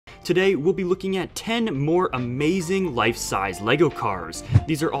Today, we'll be looking at 10 more amazing life-size LEGO cars.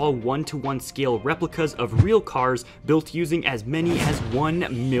 These are all 1-to-1 scale replicas of real cars built using as many as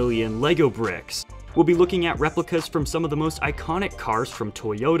 1 million LEGO bricks. We'll be looking at replicas from some of the most iconic cars from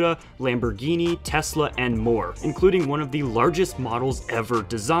Toyota, Lamborghini, Tesla, and more, including one of the largest models ever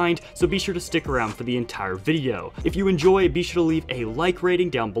designed, so be sure to stick around for the entire video. If you enjoy, be sure to leave a like rating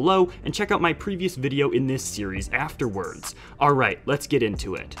down below, and check out my previous video in this series afterwards. Alright, let's get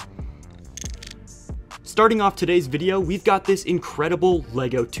into it. Starting off today's video, we've got this incredible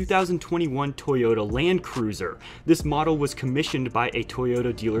LEGO 2021 Toyota Land Cruiser. This model was commissioned by a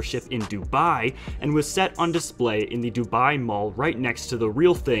Toyota dealership in Dubai and was set on display in the Dubai Mall right next to the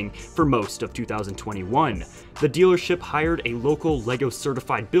real thing for most of 2021. The dealership hired a local LEGO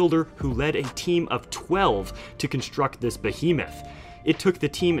certified builder who led a team of 12 to construct this behemoth. It took the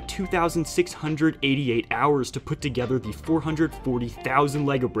team 2,688 hours to put together the 440,000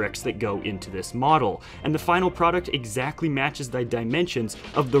 LEGO bricks that go into this model, and the final product exactly matches the dimensions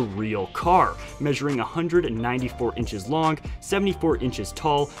of the real car, measuring 194 inches long, 74 inches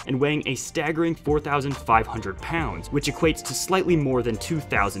tall, and weighing a staggering 4,500 pounds, which equates to slightly more than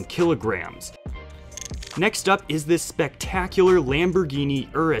 2,000 kilograms. Next up is this spectacular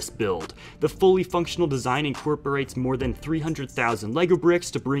Lamborghini Urus build. The fully functional design incorporates more than 300,000 LEGO bricks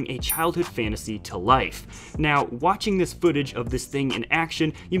to bring a childhood fantasy to life. Now, watching this footage of this thing in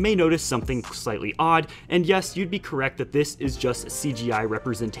action, you may notice something slightly odd, and yes, you'd be correct that this is just a CGI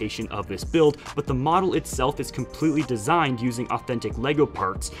representation of this build, but the model itself is completely designed using authentic LEGO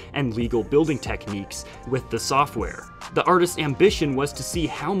parts and legal building techniques with the software. The artist's ambition was to see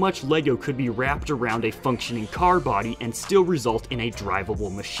how much LEGO could be wrapped around a functioning car body and still result in a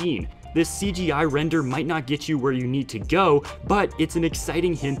drivable machine. This CGI render might not get you where you need to go, but it's an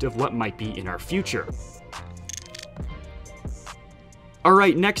exciting hint of what might be in our future.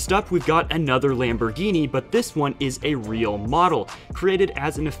 Alright, next up we've got another Lamborghini, but this one is a real model. Created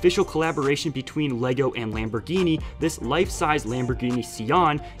as an official collaboration between LEGO and Lamborghini, this life-size Lamborghini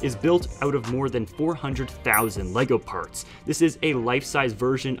Sian is built out of more than 400,000 LEGO parts. This is a life-size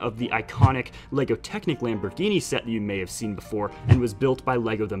version of the iconic LEGO Technic Lamborghini set that you may have seen before, and was built by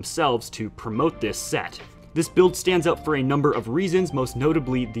LEGO themselves to promote this set. This build stands out for a number of reasons, most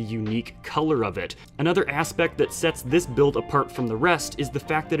notably the unique color of it. Another aspect that sets this build apart from the rest is the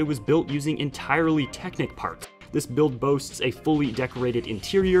fact that it was built using entirely Technic parts. This build boasts a fully decorated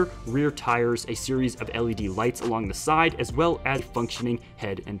interior, rear tires, a series of LED lights along the side, as well as functioning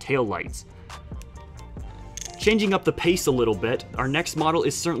head and tail lights. Changing up the pace a little bit, our next model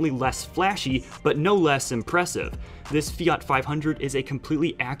is certainly less flashy, but no less impressive. This Fiat 500 is a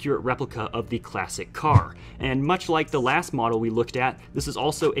completely accurate replica of the classic car, and much like the last model we looked at, this is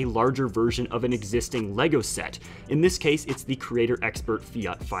also a larger version of an existing LEGO set. In this case, it's the Creator Expert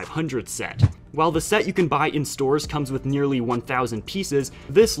Fiat 500 set. While the set you can buy in stores comes with nearly 1,000 pieces,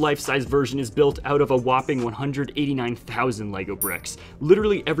 this life-size version is built out of a whopping 189,000 LEGO bricks.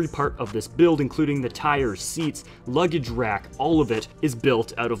 Literally every part of this build, including the tires, seats, luggage rack, all of it is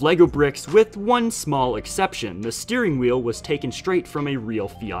built out of LEGO bricks, with one small exception. The steering wheel was taken straight from a real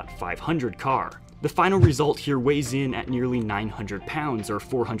Fiat 500 car. The final result here weighs in at nearly 900 pounds or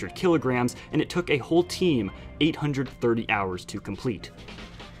 400 kilograms, and it took a whole team 830 hours to complete.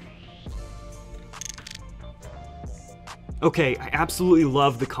 Okay, I absolutely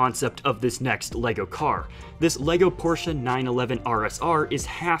love the concept of this next LEGO car. This LEGO Porsche 911 RSR is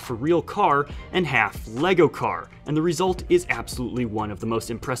half a real car and half LEGO car, and the result is absolutely one of the most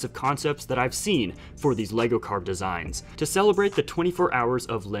impressive concepts that I've seen for these LEGO car designs. To celebrate the 24 hours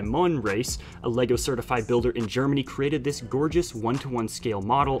of Le Mans race, a LEGO certified builder in Germany created this gorgeous 1-to-1 scale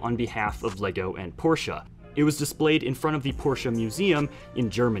model on behalf of LEGO and Porsche. It was displayed in front of the Porsche Museum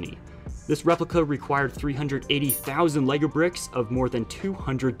in Germany. This replica required 380,000 LEGO bricks of more than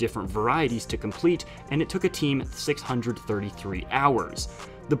 200 different varieties to complete, and it took a team 633 hours.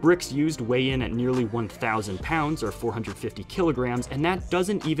 The bricks used weigh in at nearly 1,000 pounds or 450 kilograms, and that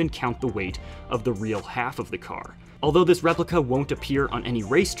doesn't even count the weight of the real half of the car. Although this replica won't appear on any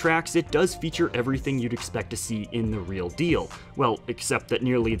racetracks, it does feature everything you'd expect to see in the real deal. Well, except that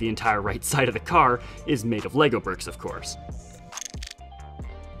nearly the entire right side of the car is made of LEGO bricks, of course.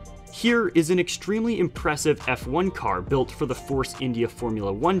 Here is an extremely impressive F1 car built for the Force India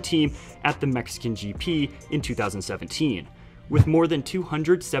Formula 1 team at the Mexican GP in 2017. With more than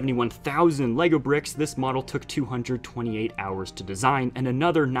 271,000 Lego bricks, this model took 228 hours to design and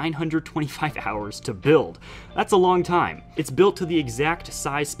another 925 hours to build. That's a long time. It's built to the exact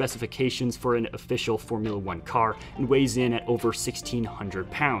size specifications for an official Formula One car and weighs in at over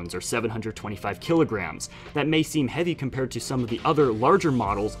 1,600 pounds or 725 kilograms. That may seem heavy compared to some of the other larger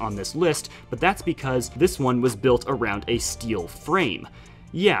models on this list, but that's because this one was built around a steel frame.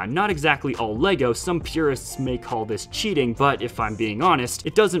 Yeah, not exactly all Lego. Some purists may call this cheating, but if I'm being honest,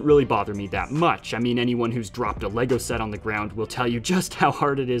 it doesn't really bother me that much. I mean, anyone who's dropped a Lego set on the ground will tell you just how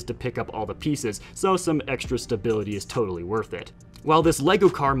hard it is to pick up all the pieces, so some extra stability is totally worth it. While this Lego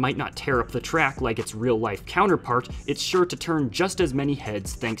car might not tear up the track like its real-life counterpart, it's sure to turn just as many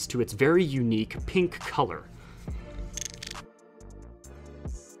heads thanks to its very unique pink color.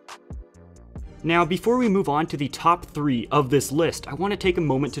 Now, before we move on to the top 3 of this list, I want to take a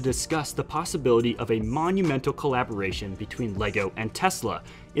moment to discuss the possibility of a monumental collaboration between Lego and Tesla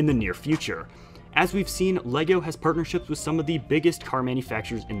in the near future. As we've seen, Lego has partnerships with some of the biggest car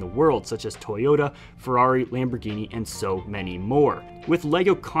manufacturers in the world, such as Toyota, Ferrari, Lamborghini, and so many more. With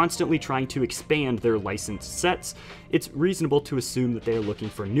Lego constantly trying to expand their licensed sets, it's reasonable to assume that they are looking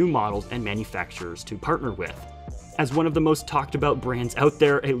for new models and manufacturers to partner with. As one of the most talked about brands out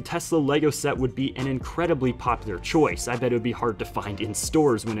there, a Tesla Lego set would be an incredibly popular choice. I bet it would be hard to find in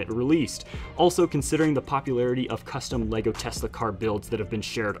stores when it released. Also, considering the popularity of custom Lego Tesla car builds that have been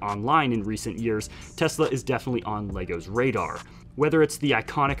shared online in recent years, Tesla is definitely on Lego's radar. Whether it's the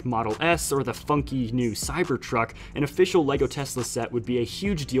iconic Model S or the funky new Cybertruck, an official Lego Tesla set would be a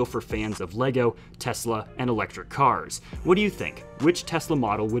huge deal for fans of Lego, Tesla, and electric cars. What do you think? Which Tesla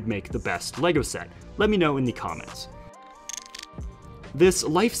model would make the best Lego set? Let me know in the comments. This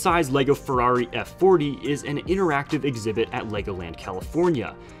life-size Lego Ferrari F40 is an interactive exhibit at Legoland,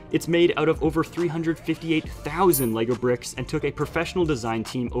 California. It's made out of over 358,000 Lego bricks and took a professional design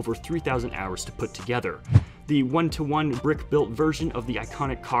team over 3,000 hours to put together. The one-to-one brick-built version of the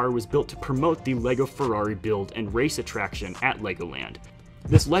iconic car was built to promote the Lego Ferrari build and race attraction at Legoland.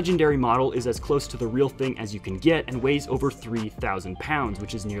 This legendary model is as close to the real thing as you can get and weighs over 3,000 pounds,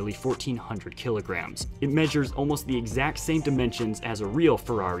 which is nearly 1,400 kilograms. It measures almost the exact same dimensions as a real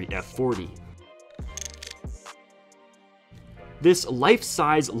Ferrari F40. This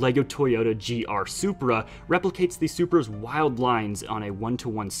life-size Lego Toyota GR Supra replicates the Supra's wild lines on a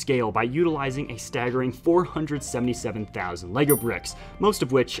one-to-one scale by utilizing a staggering 477,000 Lego bricks, most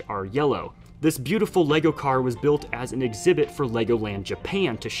of which are yellow. This beautiful Lego car was built as an exhibit for Legoland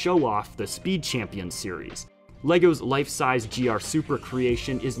Japan to show off the Speed Champions series. Lego's life-size GR Supra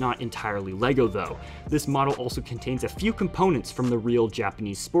creation is not entirely Lego though. This model also contains a few components from the real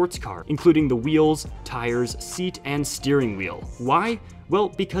Japanese sports car, including the wheels, tires, seat, and steering wheel. Why? Well,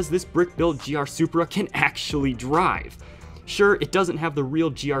 because this brick-built GR Supra can actually drive. Sure, it doesn't have the real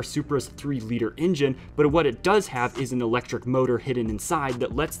GR Supra's 3-liter engine, but what it does have is an electric motor hidden inside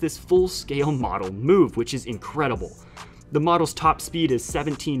that lets this full-scale model move, which is incredible. The model's top speed is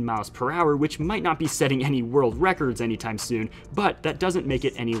 17 miles per hour, which might not be setting any world records anytime soon, but that doesn't make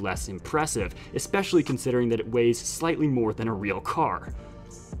it any less impressive, especially considering that it weighs slightly more than a real car.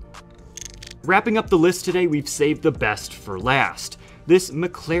 Wrapping up the list today, we've saved the best for last. This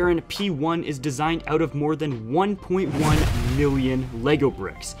McLaren P1 is designed out of more than 1.1 million Lego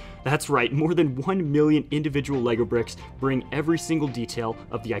bricks. That's right, more than 1 million individual Lego bricks bring every single detail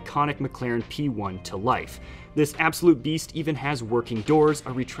of the iconic McLaren P1 to life. This absolute beast even has working doors,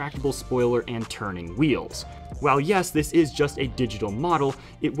 a retractable spoiler, and turning wheels. While yes, this is just a digital model,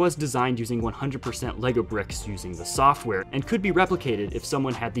 it was designed using 100% Lego bricks using the software, and could be replicated if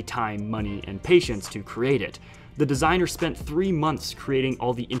someone had the time, money, and patience to create it. The designer spent 3 months creating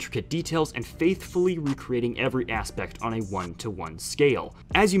all the intricate details and faithfully recreating every aspect on a one-to-one scale.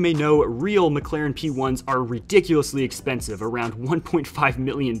 As you may know, real McLaren P1s are ridiculously expensive, around $1.5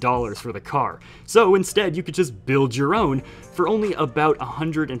 million for the car. So instead, you could just build your own for only about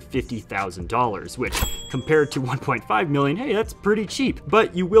 $150,000, which compared to $1.5 million, hey, that's pretty cheap.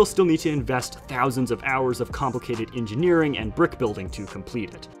 But you will still need to invest thousands of hours of complicated engineering and brick building to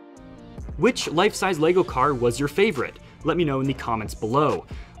complete it. Which life-size Lego car was your favorite? Let me know in the comments below.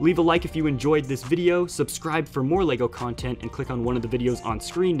 Leave a like if you enjoyed this video, subscribe for more Lego content, and click on one of the videos on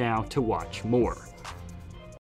screen now to watch more.